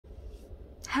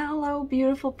Hello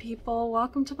beautiful people,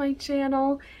 welcome to my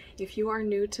channel. If you are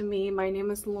new to me, my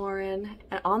name is Lauren,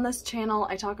 and on this channel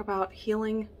I talk about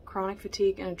healing chronic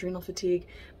fatigue and adrenal fatigue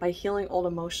by healing old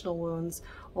emotional wounds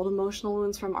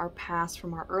from our past,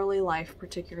 from our early life,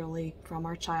 particularly from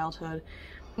our childhood.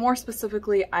 More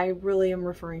specifically, I really am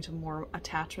referring to more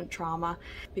attachment trauma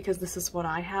because this is what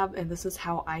I have and this is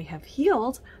how I have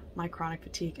healed my chronic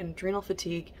fatigue and adrenal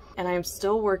fatigue, and I am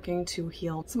still working to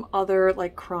heal some other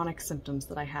chronic symptoms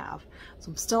that I have.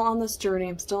 So I'm still on this journey,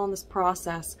 I'm still on this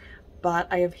process,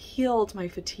 but I have healed my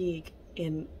fatigue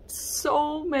in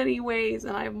so many ways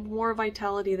and I have more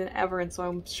vitality than ever, and so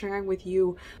I'm sharing with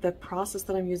you the process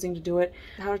that I'm using to do it,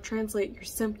 how to translate your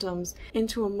symptoms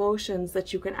into emotions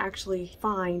that you can actually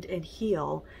find and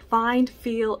heal. Find,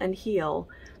 feel, and heal,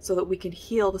 so that we can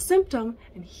heal the symptom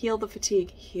and heal the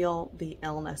fatigue, heal the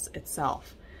illness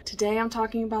itself. Today I'm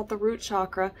talking about the root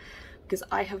chakra because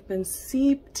I have been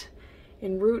seeped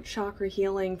in root chakra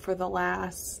healing for the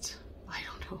last,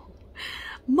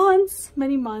 months,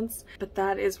 many months, but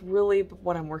that is really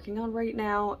what I'm working on right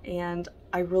now, and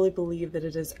I really believe that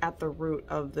it is at the root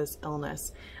of this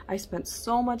illness. I spent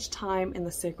so much time in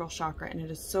the sacral chakra and it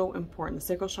is so important. The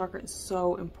sacral chakra is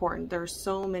so important. There are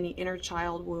so many inner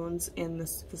child wounds in the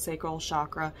sacral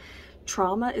chakra.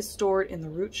 Trauma is stored in the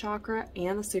root chakra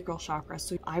and the sacral chakra,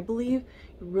 so I believe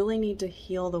you really need to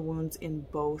heal the wounds in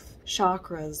both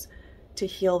chakras to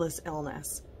heal this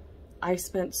illness. I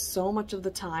spent so much of the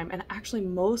time, and actually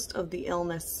most of the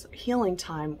illness healing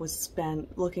time was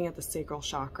spent looking at the sacral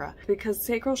chakra, because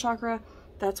sacral chakra,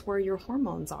 that's where your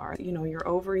hormones are. You know, your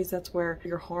ovaries, that's where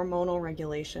your hormonal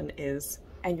regulation is,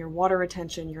 and your water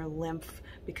retention, your lymph,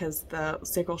 because the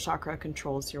sacral chakra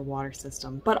controls your water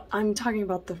system. But I'm talking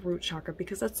about the root chakra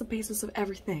because that's the basis of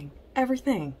everything.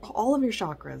 Everything. All of your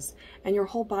chakras and your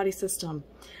whole body system.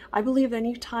 I believe that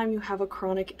anytime you have a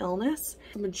chronic illness,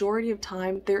 the majority of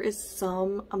time there is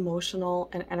some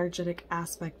emotional and energetic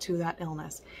aspect to that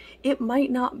illness. It might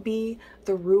not be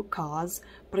the root cause,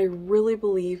 but I really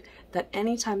believe that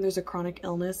anytime there's a chronic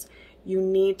illness, you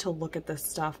need to look at this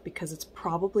stuff because it's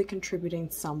probably contributing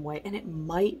some way, and it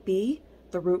might be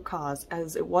the root cause,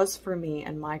 as it was for me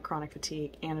and my chronic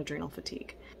fatigue and adrenal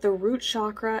fatigue. The root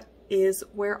chakra is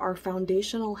where our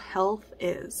foundational health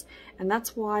is, and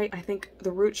that's why I think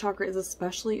the root chakra is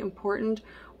especially important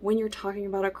when you're talking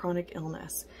about a chronic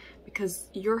illness, because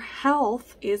your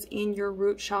health is in your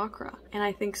root chakra. And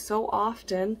I think so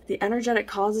often the energetic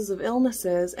causes of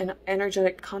illnesses and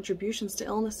energetic contributions to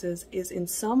illnesses is in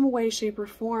some way, shape, or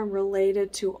form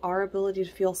related to our ability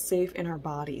to feel safe in our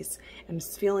bodies and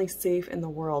feeling safe in the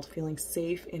world, feeling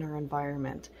safe in our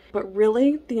environment. But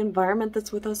really, the environment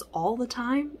that's with us all the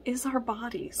time is our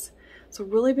bodies. So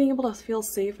really being able to feel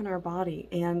safe in our body.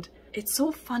 And it's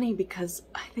so funny because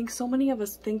I think so many of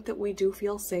us think that we do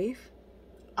feel safe.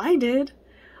 I did.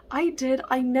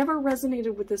 I never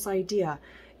resonated with this idea.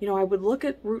 You know, I would look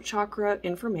at root chakra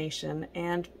information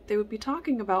and they would be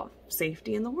talking about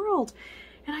safety in the world.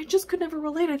 And I just could never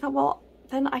relate. I thought, well,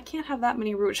 then I can't have that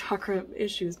many root chakra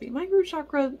issues. My root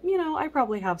chakra, you know, I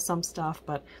probably have some stuff,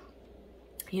 but,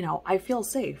 you know, I feel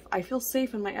safe. I feel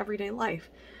safe in my everyday life.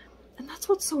 And that's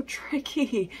what's so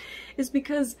tricky, is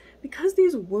because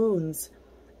these wounds,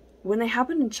 when they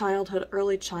happen in childhood,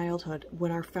 early childhood,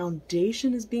 when our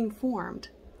foundation is being formed,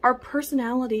 our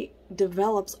personality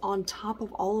develops on top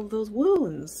of all of those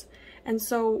wounds. And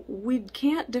so we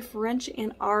can't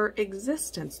differentiate our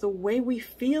existence, the way we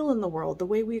feel in the world, the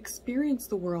way we experience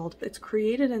the world. It's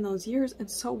created in those years, and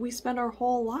so we spend our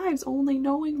whole lives only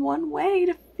knowing one way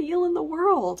to feel in the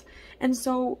world. And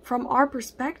so from our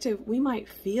perspective, we might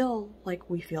feel like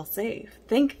we feel safe,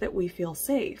 think that we feel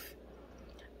safe,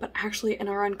 but actually in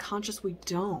our unconscious we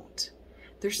don't.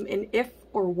 There's an if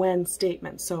or when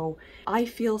statement. So I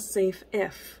feel safe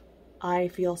if, I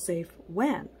feel safe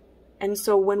when. And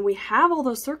so when we have all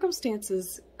those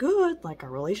circumstances good, like our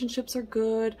relationships are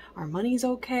good, our money's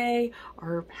okay,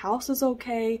 our house is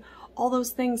okay, all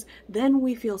those things, then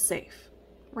we feel safe,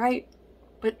 right?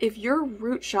 But if your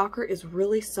root chakra is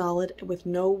really solid with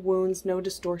no wounds, no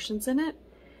distortions in it,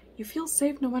 you feel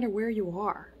safe no matter where you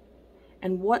are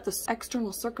and what the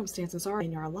external circumstances are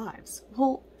in our lives.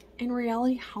 Well, in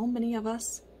reality, how many of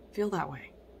us feel that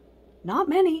way? Not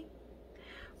many.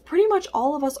 Pretty much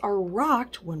all of us are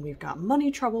rocked when we've got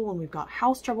money trouble, when we've got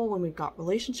house trouble, when we've got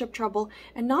relationship trouble,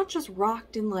 and not just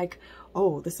rocked in like,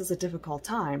 oh, this is a difficult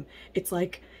time. It's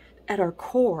like at our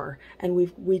core, and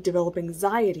we develop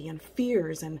anxiety and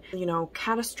fears and, you know,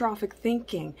 catastrophic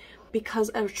thinking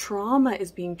because a trauma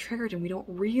is being triggered and we don't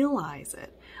realize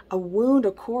it. A wound,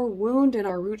 a core wound in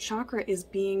our root chakra is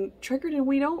being triggered and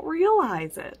we don't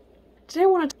realize it. Today I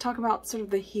want to talk about sort of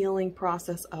the healing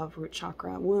process of root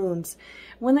chakra wounds.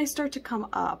 When they start to come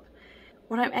up,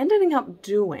 what I'm ending up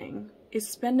doing is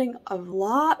spending a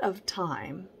lot of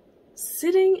time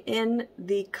sitting in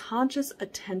the conscious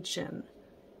attention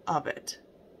of it.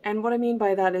 And what I mean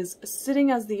by that is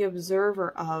sitting as the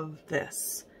observer of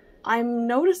this. I'm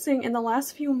noticing in the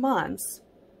last few months,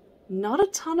 not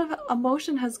a ton of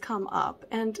emotion has come up.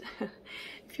 And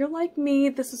if you're like me,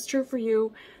 this is true for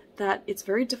you, that it's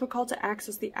very difficult to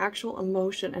access the actual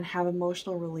emotion and have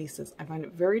emotional releases. I find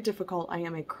it very difficult. I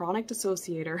am a chronic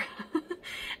dissociator.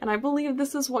 And I believe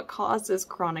this is what causes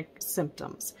chronic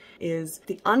symptoms, is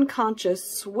the unconscious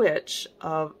switch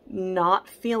of not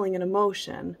feeling an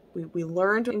emotion. We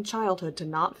learned in childhood to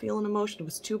not feel an emotion. It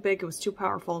was too big, it was too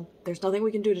powerful. There's nothing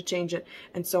we can do to change it.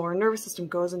 And so our nervous system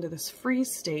goes into this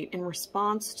freeze state in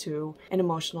response to an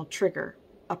emotional trigger,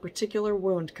 a particular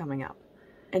wound coming up.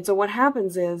 And so what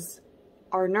happens is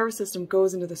our nervous system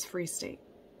goes into this freeze state.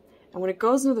 And when it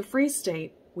goes into the freeze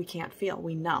state, we can't feel,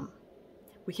 we numb.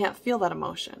 We can't feel that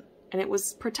emotion. And it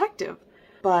was protective.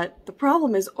 But the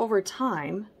problem is over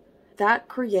time, that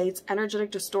creates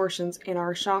energetic distortions in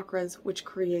our chakras, which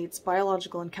creates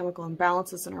biological and chemical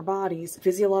imbalances in our bodies,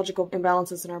 physiological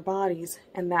imbalances in our bodies,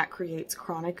 and that creates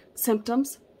chronic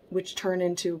symptoms, which turn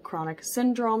into chronic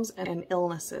syndromes and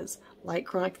illnesses like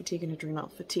chronic fatigue and adrenal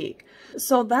fatigue.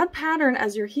 So that pattern,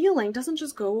 as you're healing, doesn't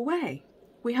just go away.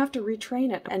 We have to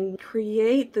retrain it and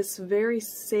create this very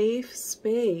safe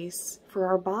space for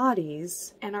our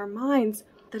bodies and our minds,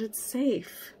 that it's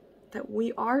safe, that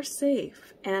we are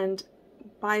safe. And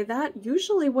by that,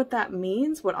 usually what that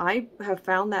means, what I have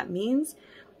found that means,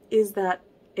 is that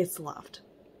it's loved.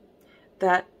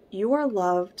 That you are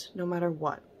loved no matter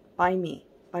what, by me,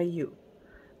 by you.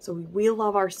 So we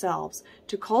love ourselves.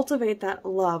 To cultivate that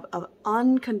love of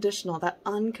unconditional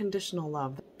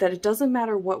love, that it doesn't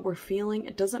matter what we're feeling,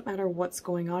 it doesn't matter what's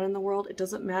going on in the world, it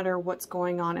doesn't matter what's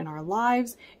going on in our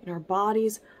lives, in our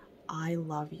bodies. I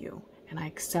love you and I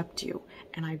accept you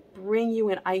and I bring you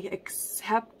in, I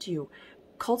accept you.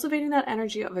 Cultivating that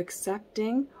energy of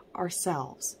accepting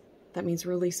ourselves. That means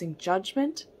releasing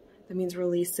judgment. That means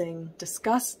releasing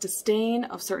disgust, disdain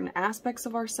of certain aspects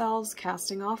of ourselves,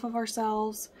 casting off of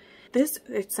ourselves.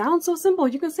 It sounds so simple.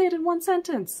 You can say it in one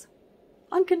sentence.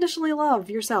 Unconditionally love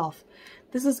yourself.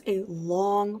 This is a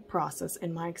long process,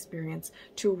 in my experience,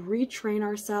 to retrain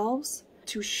ourselves,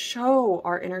 to show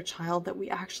our inner child that we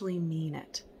actually mean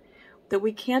it. That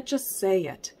we can't just say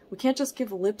it. We can't just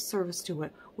give lip service to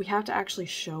it. We have to actually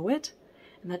show it.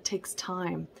 And that takes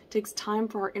time. It takes time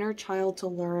for our inner child to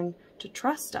learn to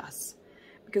trust us.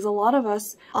 Because a lot of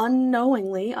us,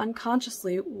 unknowingly,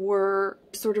 unconsciously, were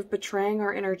sort of betraying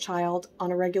our inner child on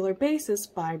a regular basis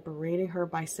by berating her,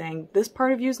 by saying, this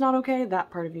part of you is not okay, that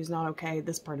part of you is not okay,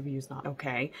 this part of you is not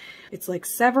okay. It's like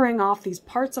severing off these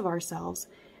parts of ourselves.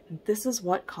 And this is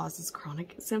what causes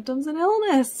chronic symptoms and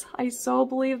illness. I so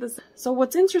believe this. So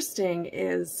what's interesting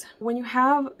is when you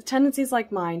have tendencies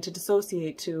like mine to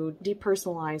dissociate, to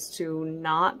depersonalize, to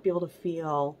not be able to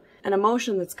feel an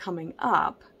emotion that's coming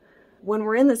up, when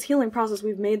we're in this healing process,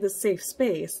 we've made this safe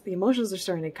space, the emotions are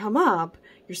starting to come up,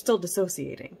 you're still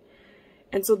dissociating.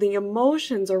 And so the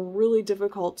emotions are really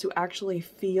difficult to actually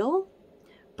feel,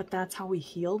 but that's how we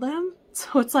heal them.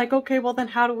 So it's like, okay, well then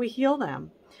how do we heal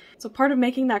them? So part of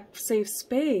making that safe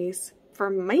space for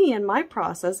me and my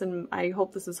process, and I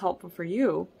hope this is helpful for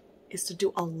you, is to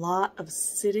do a lot of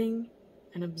sitting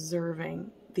and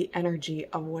observing the energy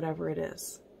of whatever it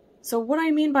is. So what I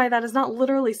mean by that is not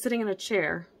literally sitting in a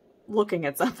chair looking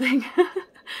at something,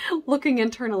 looking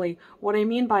internally. What I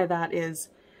mean by that is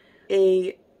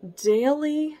a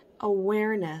daily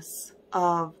awareness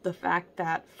of the fact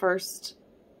that first,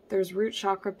 there's root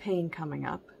chakra pain coming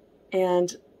up,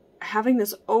 and having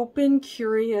this open,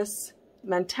 curious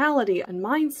mentality and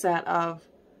mindset of,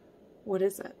 what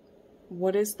is it?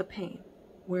 What is the pain?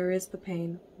 Where is the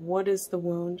pain? What is the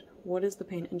wound? What is the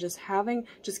pain? And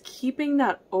just keeping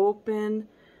that open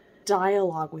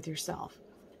dialogue with yourself.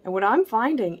 And what I'm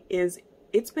finding is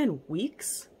it's been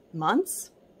weeks,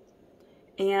 months,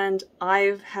 and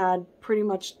I've had pretty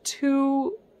much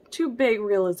two big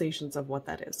realizations of what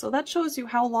that is. So that shows you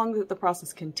how long the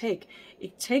process can take.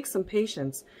 It takes some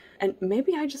patience. And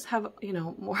maybe I just have, you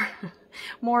know,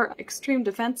 more extreme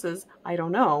defenses. I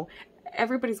don't know.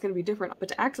 Everybody's going to be different. But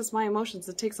to access my emotions,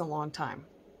 it takes a long time.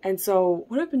 And so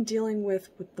what I've been dealing with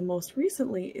the most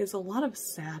recently is a lot of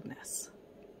sadness.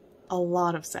 A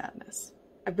lot of sadness.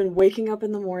 I've been waking up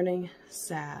in the morning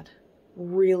sad.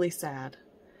 Really sad.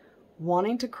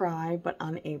 Wanting to cry, but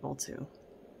unable to.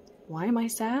 Why am I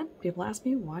sad? People ask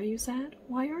me, why are you sad?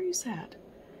 Why are you sad?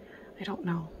 I don't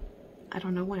know. I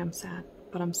don't know why I'm sad,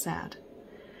 but I'm sad.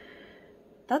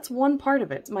 That's one part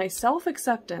of it. My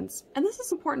self-acceptance, and this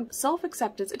is important,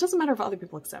 self-acceptance, it doesn't matter if other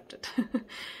people accept it.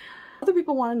 Other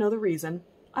people want to know the reason.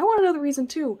 I want to know the reason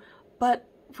too, but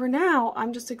for now,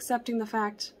 I'm just accepting the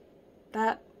fact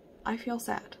that I feel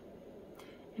sad.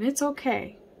 And it's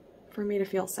okay for me to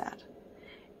feel sad.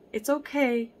 It's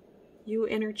okay, you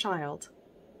inner child,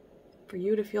 for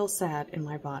you to feel sad in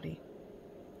my body.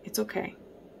 It's okay.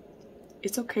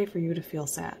 It's okay for you to feel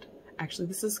sad. Actually,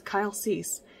 this is Kyle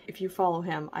Cease. If you follow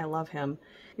him, I love him.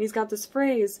 And he's got this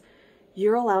phrase,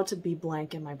 you're allowed to be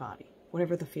blank in my body,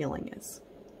 whatever the feeling is,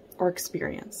 or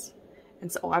experience.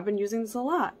 And so I've been using this a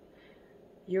lot.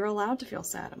 You're allowed to feel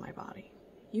sad in my body.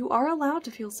 You are allowed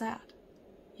to feel sad.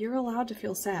 You're allowed to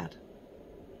feel sad.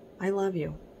 I love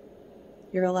you.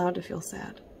 You're allowed to feel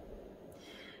sad.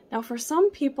 Now, for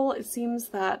some people, it seems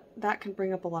that that can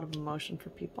bring up a lot of emotion for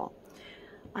people.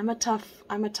 I'm a tough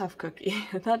cookie.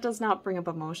 That does not bring up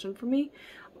emotion for me.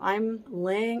 I'm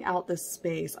laying out this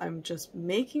space. I'm just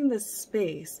making this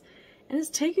space, and it's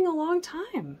taking a long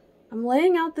time. I'm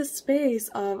laying out this space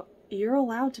of, you're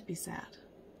allowed to be sad.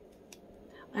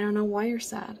 I don't know why you're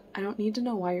sad. I don't need to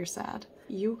know why you're sad.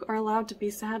 You are allowed to be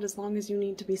sad as long as you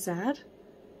need to be sad,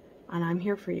 and I'm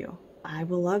here for you. I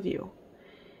will love you.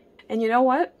 And you know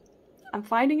what? I'm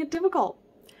finding it difficult.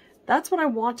 That's what I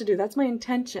want to do. That's my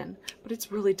intention. But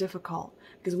it's really difficult.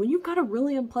 Because when you've got a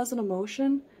really unpleasant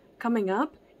emotion coming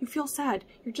up, you feel sad.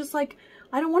 You're just like,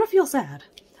 I don't want to feel sad.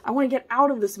 I want to get out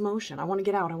of this emotion. I want to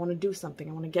get out. I want to do something.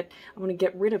 I want to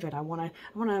get rid of it. I want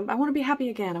to be happy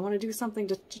again. I want to do something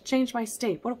to change my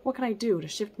state. What can I do to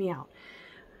shift me out?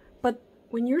 But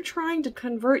when you're trying to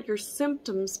convert your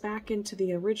symptoms back into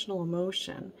the original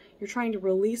emotion, you're trying to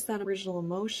release that original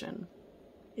emotion,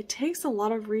 it takes a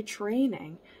lot of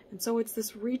retraining. And so it's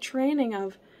this retraining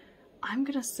of, I'm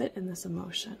going to sit in this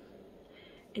emotion.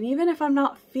 And even if I'm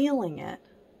not feeling it,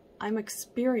 I'm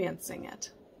experiencing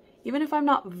it. Even if I'm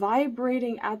not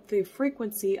vibrating at the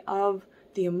frequency of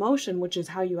the emotion, which is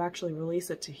how you actually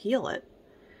release it to heal it,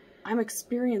 I'm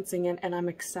experiencing it and I'm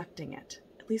accepting it.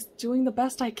 At least doing the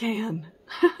best I can.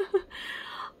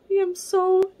 I am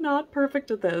so not perfect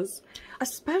at this.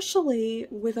 Especially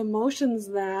with emotions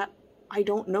that I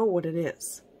don't know what it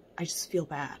is. I just feel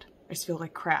bad. I just feel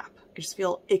like crap. I just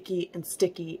feel icky and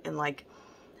sticky and like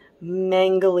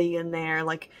mangly in there.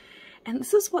 And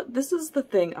this is the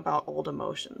thing about old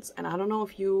emotions. And I don't know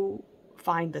if you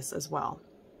find this as well.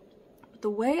 But the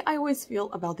way I always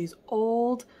feel about these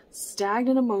old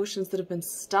stagnant emotions that have been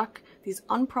stuck, these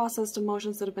unprocessed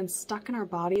emotions that have been stuck in our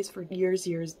bodies for years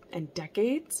and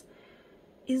decades,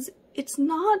 is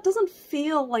doesn't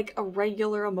feel like a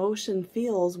regular emotion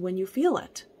feels when you feel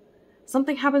it.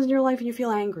 Something happens in your life and you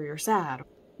feel angry or sad.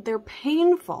 They're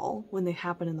painful when they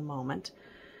happen in the moment,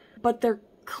 but they're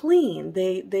clean.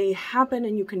 They happen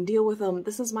and you can deal with them.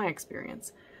 This is my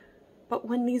experience. But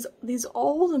when these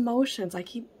old emotions, I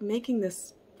keep making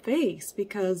this face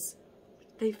because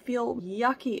they feel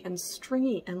yucky and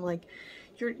stringy and like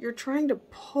you're trying to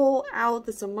pull out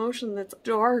this emotion that's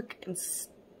dark and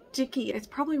sticky. It's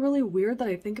probably really weird that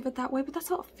I think of it that way, but that's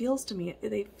how it feels to me.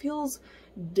 It feels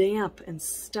damp and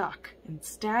stuck and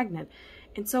stagnant.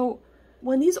 And so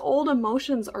when these old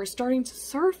emotions are starting to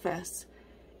surface,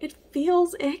 it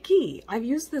feels icky. I've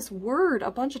used this word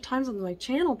a bunch of times on my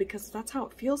channel because that's how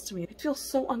it feels to me. It feels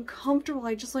so uncomfortable.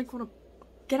 I just like want to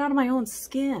get out of my own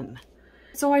skin.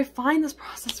 So I find this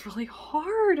process really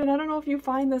hard, and I don't know if you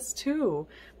find this too.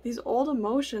 These old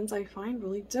emotions I find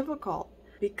really difficult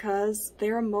because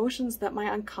they're emotions that my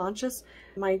unconscious,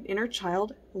 my inner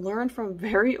child, learned from a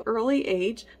very early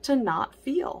age to not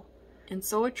feel. And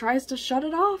so it tries to shut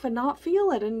it off and not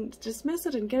feel it and dismiss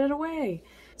it and get it away.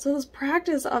 So this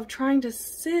practice of trying to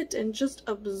sit and just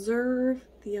observe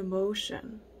the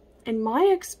emotion. In my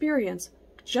experience,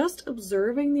 just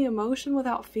observing the emotion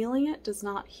without feeling it does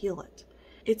not heal it.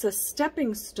 It's a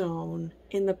stepping stone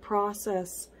in the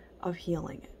process of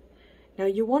healing it. Now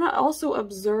you want to also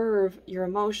observe your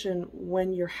emotion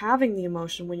when you're having the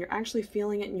emotion, when you're actually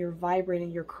feeling it and you're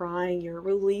vibrating, you're crying, you're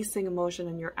releasing emotion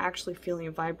and you're actually feeling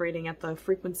and vibrating at the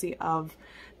frequency of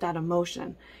that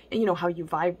emotion. And you know how you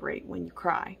vibrate when you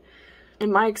cry.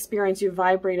 In my experience, you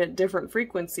vibrate at different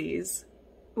frequencies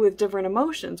with different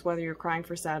emotions, whether you're crying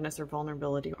for sadness or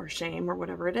vulnerability or shame or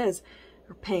whatever it is,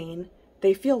 or pain.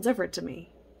 They feel different to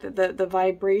me. The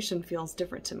vibration feels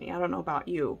different to me. I don't know about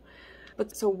you.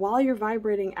 But so while you're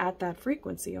vibrating at that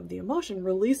frequency of the emotion,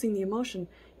 releasing the emotion,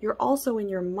 you're also in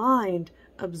your mind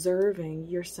observing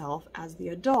yourself as the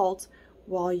adult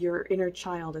while your inner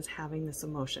child is having this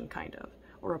emotion kind of.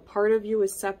 Or a part of you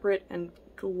is separate and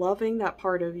loving that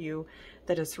part of you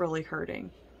that is really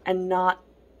hurting and not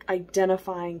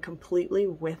identifying completely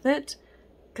with it,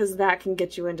 because that can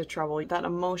get you into trouble. That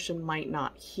emotion might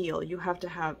not heal. You have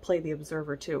to play the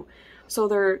observer too. So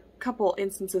there are a couple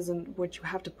instances in which you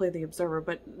have to play the observer,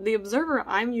 but the observer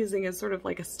I'm using is sort of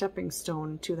like a stepping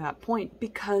stone to that point,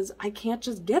 because I can't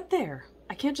just get there.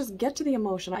 I can't just get to the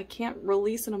emotion. I can't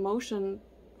release an emotion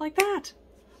like that.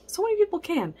 So many people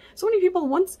can. So many people,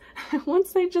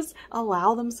 once they just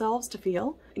allow themselves to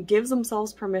feel, gives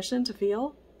themselves permission to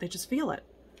feel, they just feel it.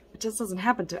 It just doesn't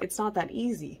happen it's not that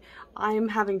easy. I'm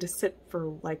having to sit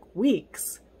for like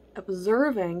weeks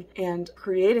observing and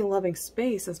creating loving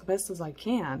space as best as I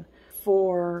can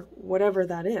for whatever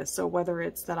that is. So whether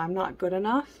it's that I'm not good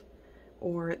enough,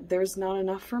 or there's not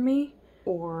enough for me,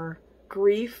 or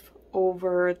grief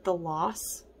over the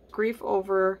loss, grief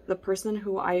over the person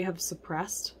who I have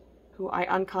suppressed, who I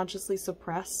unconsciously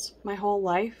suppressed my whole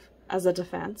life as a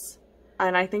defense.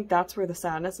 And I think that's where the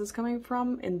sadness is coming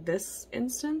from in this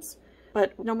instance.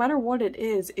 But no matter what it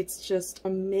is, it's just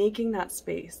making that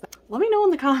space. Let me know in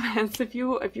the comments if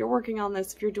you're working on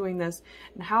this, if you're doing this,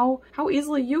 and how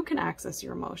easily you can access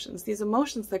your emotions. These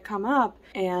emotions that come up,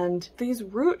 and these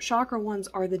root chakra ones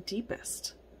are the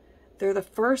deepest. They're the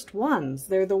first ones.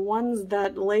 They're the ones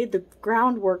that laid the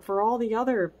groundwork for all the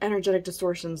other energetic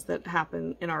distortions that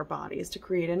happen in our bodies to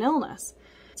create an illness.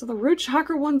 So the root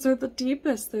chakra ones are the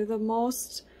deepest. They're the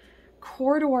most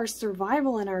core to our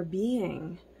survival and our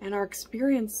being and our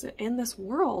experience in this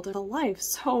world and the life.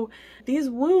 So these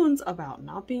wounds about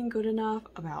not being good enough,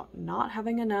 about not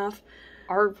having enough,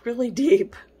 are really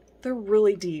deep. They're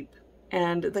really deep.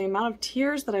 And the amount of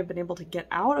tears that I've been able to get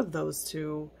out of those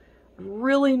two,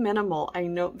 really minimal. I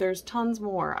know there's tons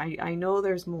more. I know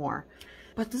there's more.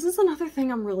 But this is another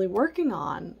thing I'm really working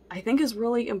on, I think is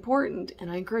really important,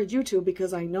 and I encourage you to,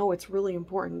 because I know it's really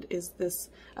important, is this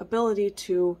ability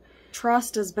to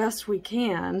trust as best we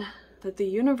can that the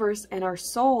universe and our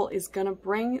soul is going to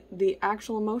bring the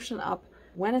actual emotion up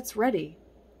when it's ready,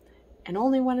 and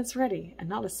only when it's ready, and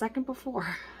not a second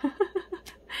before.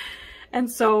 And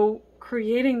so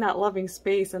creating that loving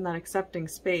space and that accepting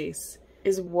space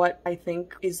is what I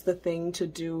think is the thing to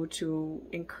do to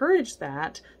encourage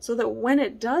that, so that when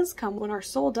it does come, when our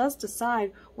soul does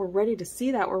decide we're ready to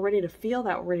see that, we're ready to feel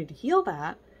that, we're ready to heal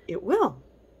that, it will.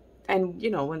 And, you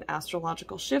know, when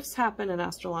astrological shifts happen and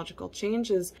astrological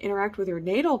changes interact with your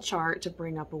natal chart to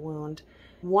bring up a wound,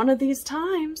 one of these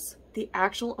times, the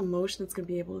actual emotion is going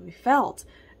to be able to be felt.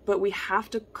 But we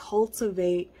have to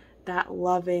cultivate that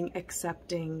loving,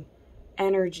 accepting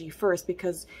energy first,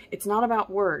 because it's not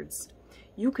about words.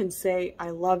 You can say,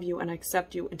 I love you and I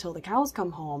accept you until the cows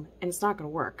come home, and it's not going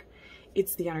to work.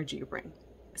 It's the energy you bring.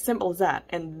 Simple as that.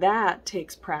 And that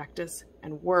takes practice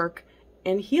and work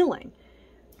and healing.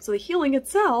 So the healing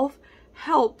itself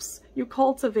helps you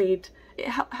cultivate, it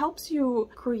helps you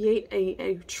create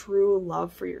a true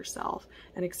love for yourself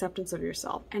and acceptance of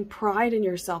yourself and pride in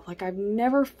yourself. Like, I've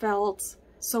never felt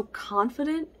so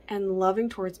confident and loving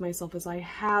towards myself as I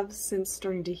have since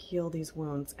starting to heal these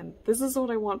wounds. And this is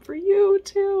what I want for you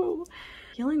too.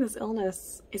 Healing this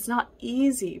illness, it's not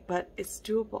easy, but it's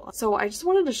doable. So I just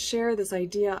wanted to share this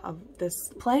idea of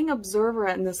this playing observer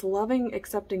and this loving,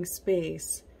 accepting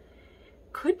space.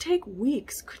 Could take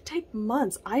weeks, could take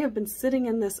months. I have been sitting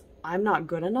in this I'm not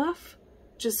good enough,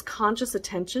 just conscious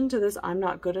attention to this I'm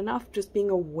not good enough, just being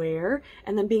aware,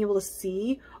 and then being able to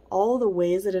see all the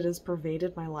ways that it has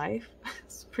pervaded my life.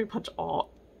 It's pretty much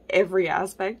every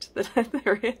aspect that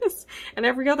there is, and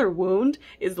every other wound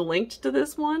is linked to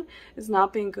this one, is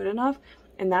not being good enough,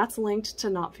 and that's linked to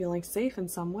not feeling safe in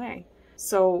some way.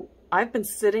 So I've been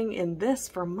sitting in this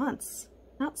for months,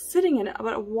 not sitting in it,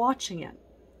 but watching it,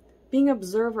 being an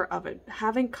observer of it,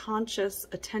 having conscious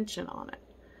attention on it.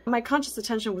 My conscious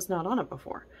attention was not on it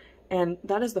before, and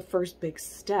that is the first big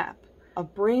step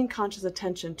of bringing conscious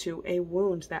attention to a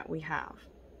wound that we have.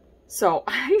 So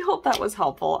I hope that was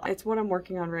helpful. It's what I'm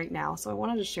working on right now, so I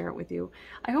wanted to share it with you.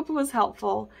 I hope it was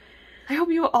helpful. I hope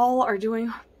you all are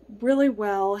doing really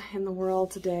well in the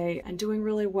world today and doing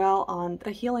really well on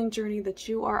the healing journey that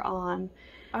you are on.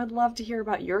 I'd love to hear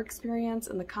about your experience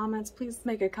in the comments. Please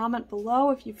make a comment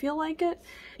below if you feel like it.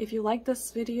 If you like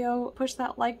this video, push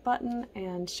that like button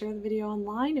and share the video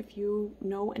online. If you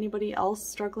know anybody else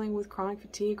struggling with chronic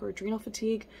fatigue or adrenal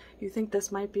fatigue you think this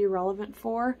might be relevant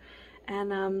for.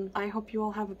 And I hope you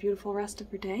all have a beautiful rest of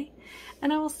your day.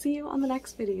 And I will see you on the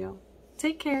next video.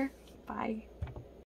 Take care. Bye.